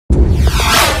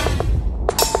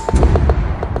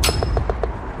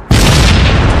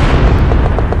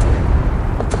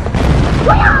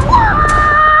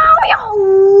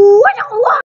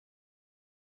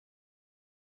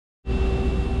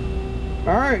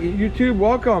right, YouTube,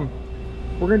 welcome.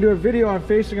 We're gonna do a video on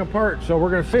facing a part. So we're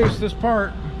gonna face this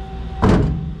part.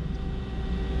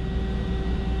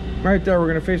 Right there, we're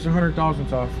gonna face 100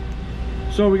 thousandths off.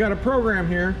 So we got a program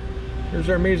here. Here's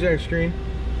our Mazak screen.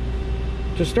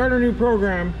 To start a new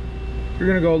program, you're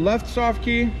gonna go left soft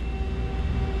key,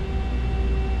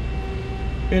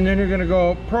 and then you're gonna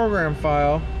go program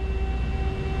file,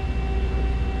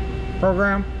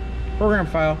 program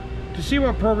file, to see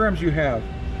what programs you have.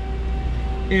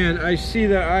 And I see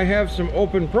that I have some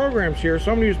open programs here,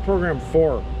 so I'm gonna use program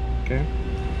 4. Okay.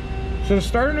 So to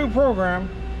start a new program,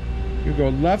 you go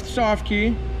left soft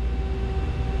key,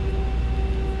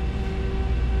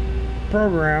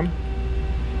 program,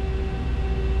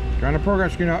 turn the program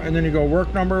screen out, and then you go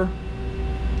work number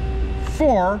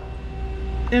 4,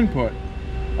 input.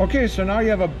 Okay, so now you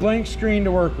have a blank screen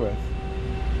to work with.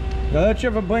 Now that you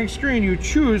have a blank screen, you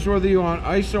choose whether you want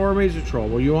ISO or Mazatrol.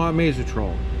 Well, you want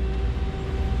Mazatrol.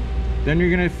 Then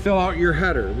you're going to fill out your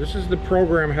header. This is the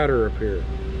program header up here.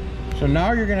 So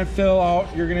now you're going to fill out,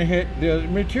 you're going to hit the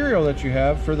material that you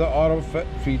have for the auto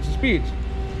feeds and speeds.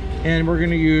 And we're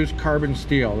going to use carbon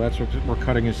steel. That's what we're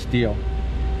cutting, is steel.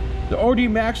 The OD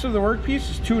max of the workpiece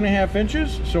is 2.5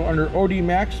 inches. So under OD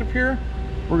max up here,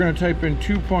 we're going to type in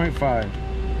 2.5.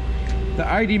 The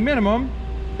ID minimum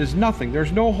is nothing.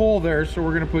 There's no hole there, so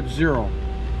we're going to put 0.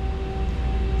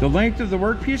 The length of the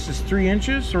workpiece is 3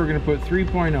 inches, so we're going to put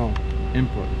 3.0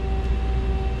 input.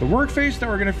 The work face that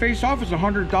we're going to face off is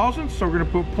 100 thousandths, so we're going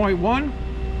to put 0.1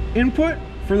 input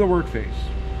for the work face.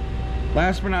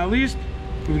 Last but not least,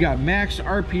 we've got max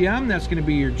RPM. That's going to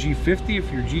be your G50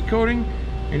 if you're G coding,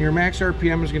 and your max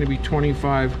RPM is going to be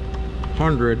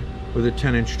 2500 with a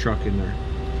 10-inch chuck in there.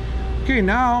 Okay,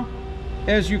 now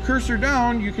as you cursor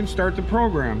down, you can start the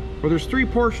program. Well, there's 3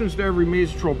 portions to every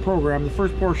Mazatrol program. The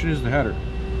first portion is the header.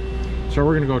 So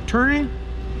we're going to go turning,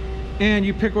 and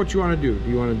you pick what you want to do. Do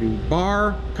you want to do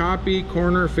bar, copy,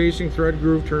 corner, facing, thread,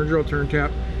 groove, turn drill, turn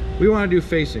tap? We want to do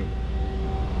facing.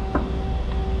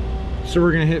 So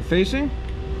we're going to hit facing,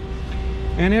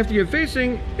 and after you hit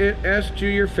facing, it asks you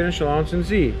your finish allowance in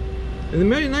Z. And the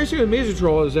nice thing with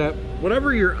Mazatrol is that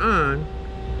whatever you're on,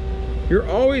 you're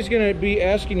always going to be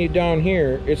asking you down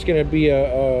here. It's going to be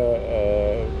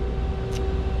a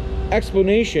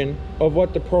explanation of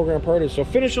what the program part is. So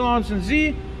finish allowance in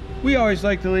Z, we always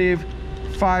like to leave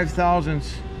 5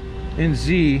 thousandths in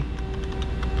Z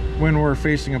when we're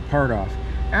facing a part off.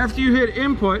 After you hit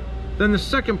input, then the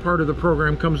second part of the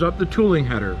program comes up, the tooling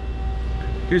header.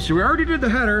 Okay, so we already did the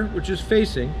header, which is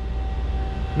facing.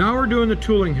 Now we're doing the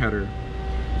tooling header.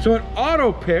 So it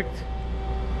auto picked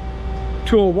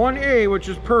tool 1A, which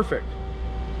is perfect.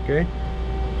 Okay,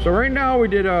 so right now we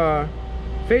did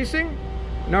facing.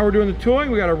 Now we're doing the tooling.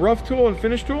 We got a rough tool and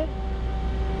finish tool.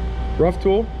 Rough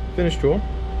tool, finish tool.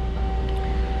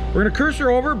 We're gonna cursor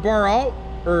over bar out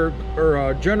or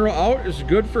general out is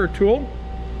good for a tool.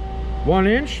 1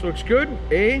 inch looks good.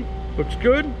 A looks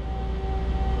good.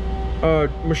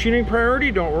 Machining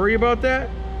priority, don't worry about that.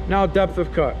 Now depth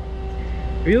of cut.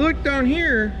 If you look down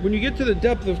here, when you get to the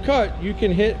depth of cut, you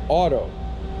can hit auto.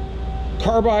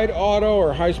 Carbide auto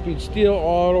or high-speed steel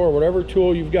auto or whatever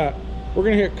tool you've got. We're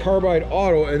gonna hit carbide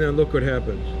auto, and then look what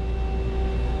happens.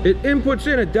 It inputs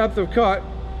in a depth of cut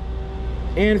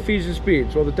and feeds and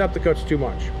speeds. Well, the depth of cut's too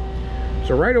much.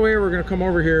 So right away, we're gonna come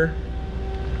over here.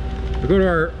 We go to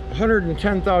our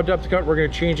 110 thou depth of cut, we're gonna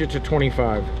change it to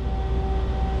 25.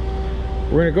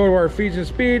 We're gonna go to our feeds and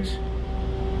speeds,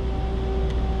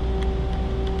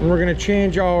 and we're gonna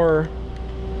change our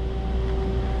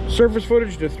surface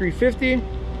footage to 350,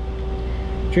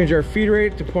 change our feed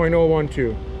rate to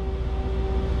 0.012.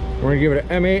 We're gonna give it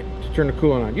an M8 to turn the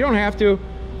coolant on. You don't have to,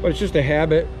 but it's just a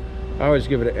habit. I always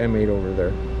give it an M8 over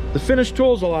there. The finish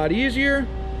tool is a lot easier.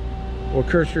 We'll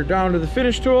cursor down to the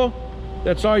finish tool.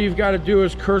 That's all you've got to do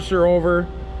is cursor over,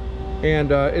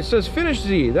 and it says finish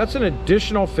Z. That's an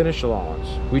additional finish allowance.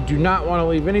 We do not want to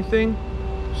leave anything,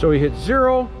 so we hit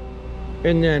 0,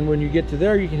 and then when you get to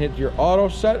there, you can hit your auto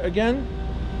set again,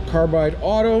 carbide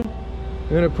auto,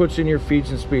 and then it puts in your feeds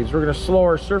and speeds. We're going to slow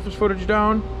our surface footage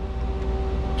down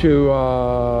to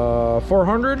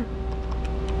 400,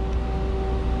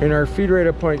 and our feed rate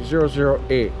of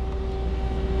 0.008.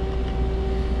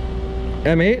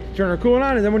 M8, turn our coolant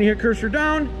on, and then when you hit cursor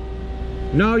down,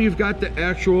 now you've got the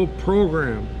actual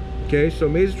program. Okay, so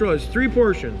Mazatrol has 3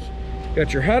 portions. You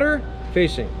got your header,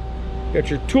 facing. You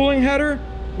got your tooling header,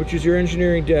 which is your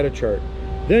engineering data chart.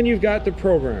 Then you've got the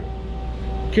program.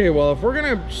 Okay, well, if we're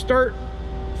gonna start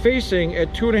facing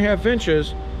at 2.5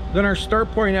 inches, then our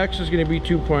start point X is gonna be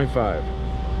 2.5.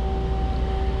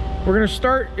 We're going to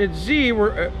start at Z.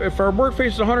 If our work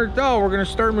face is 100 thou, we're going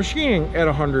to start machining at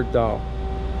 100 thou.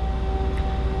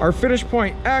 Our finish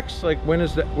point X, like when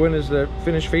is the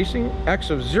finish facing? X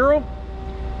of 0.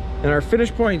 And our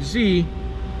finish point Z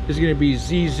is going to be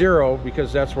Z0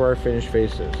 because that's where our finish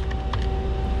face is.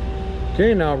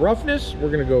 Okay, now roughness,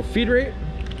 we're going to go feed rate,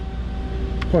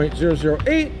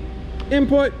 0.008,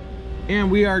 input, and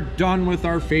we are done with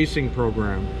our facing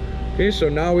program. Okay, so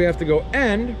now we have to go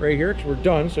end right here because we're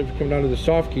done. So if you come down to the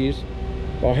soft keys,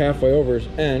 about halfway over is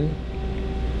end.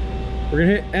 We're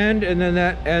gonna hit end, and then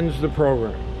that ends the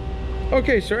program.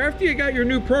 Okay, so after you got your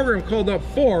new program called up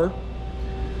 4,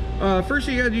 first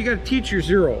you got to teach your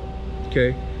 0.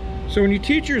 Okay, so when you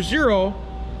teach your 0,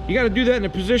 you got to do that in the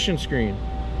position screen.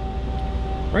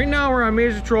 Right now we're on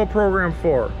Mazatrol program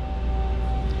 4.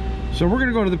 So we're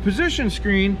gonna go to the position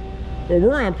screen, but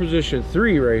we're on position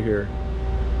 3 right here.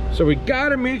 So we got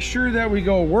to make sure that we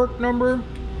go work number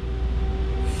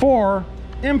 4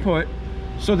 input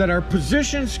so that our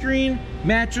position screen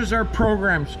matches our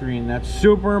program screen. That's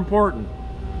super important.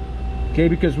 Okay,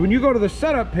 because when you go to the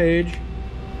setup page,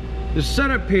 the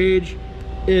setup page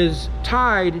is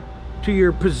tied to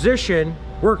your position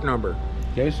work number.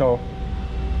 Okay, so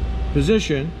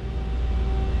position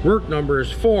work number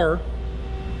is 4.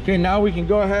 Okay, now we can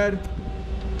go ahead,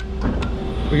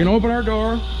 we can open our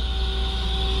door.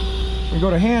 We go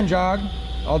to hand jog.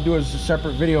 I'll do a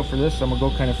separate video for this, so I'm gonna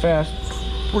go kind of fast.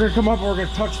 We're gonna come up and we're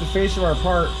gonna touch the face of our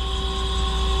part.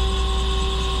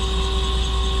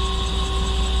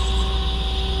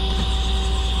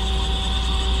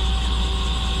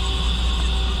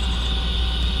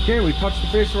 Okay, we touch the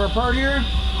face of our part here.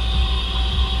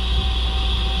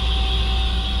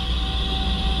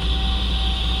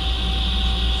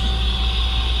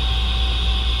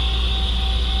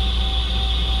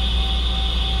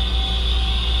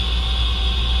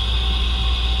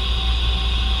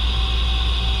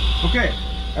 Okay,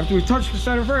 after we touch the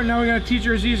center first, now we got to teach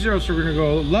our Z0. So we're going to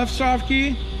go left soft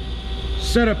key,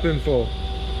 setup info.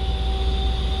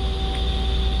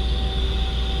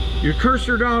 Your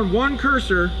cursor down, one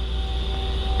cursor,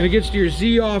 and it gets to your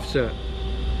Z offset.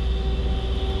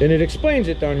 And it explains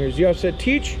it down here, Z offset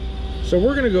teach. So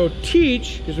we're going to go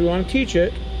teach, because we want to teach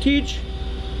it, teach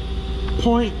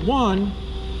 0.1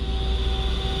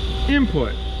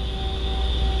 input.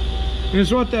 And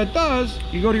so what that does,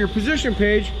 you go to your position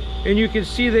page, and you can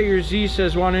see that your Z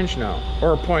says 1 inch now,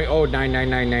 or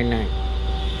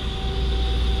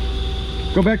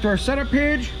 0.099999. Go back to our setup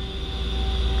page.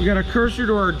 We got a cursor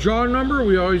to our jaw number.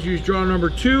 We always use jaw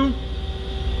number 2.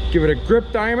 Give it a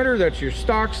grip diameter, that's your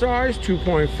stock size,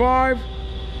 2.5.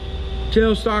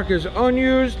 Tailstock is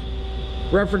unused.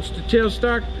 Reference to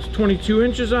tailstock is 22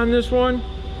 inches on this one.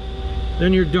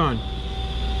 Then you're done.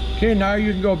 Okay, now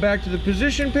you can go back to the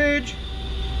position page.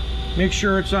 Make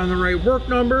sure it's on the right work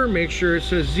number. Make sure it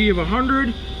says Z of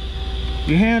 100.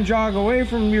 You hand jog away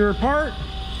from your part.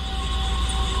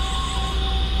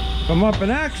 Come up an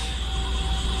X.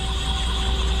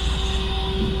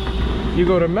 You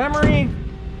go to memory.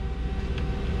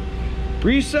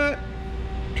 Reset.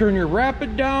 Turn your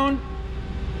rapid down.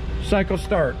 Cycle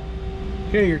start.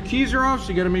 Okay, your keys are off, so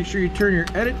you got to make sure you turn your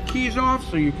edit keys off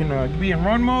so you can be in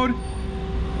run mode.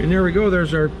 And there we go.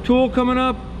 There's our tool coming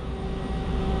up.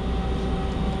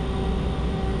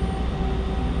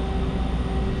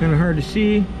 Kind of hard to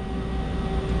see.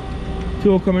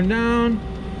 Tool coming down.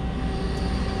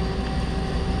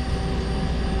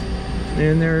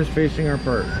 And there's facing our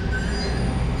part.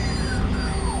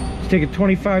 Let's take a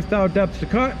 25 thou depth to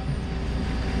cut.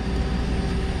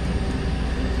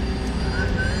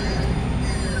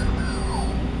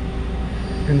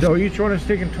 And though each one is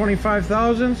taking 25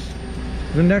 thousandths,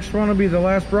 the next one will be the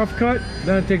last rough cut.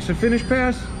 Then it takes a finish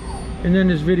pass, and then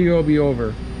this video will be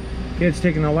over. Okay, it's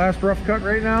taking the last rough cut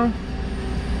right now.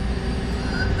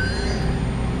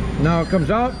 Now it comes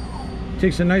out,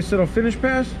 takes a nice little finish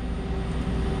pass.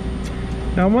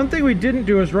 Now one thing we didn't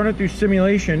do is run it through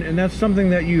simulation, and that's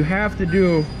something that you have to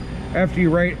do after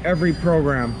you write every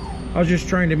program. I was just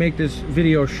trying to make this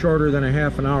video shorter than a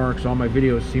half an hour because all my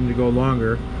videos seem to go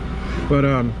longer. But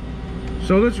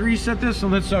so let's reset this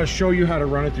and let's show you how to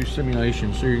run it through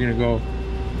simulation. So you're gonna go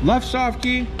left soft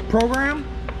key, program.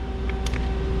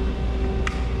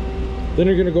 Then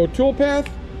you're gonna go toolpath.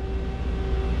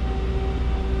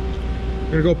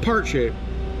 You're gonna go part shape.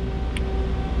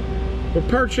 What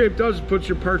part shape does is puts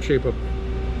your part shape up.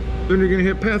 Then you're gonna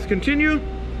hit path continue.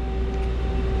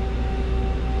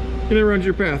 And it runs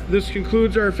your path. This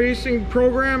concludes our facing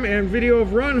program and video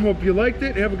of run. Hope you liked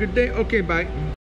it. Have a good day. Okay, bye.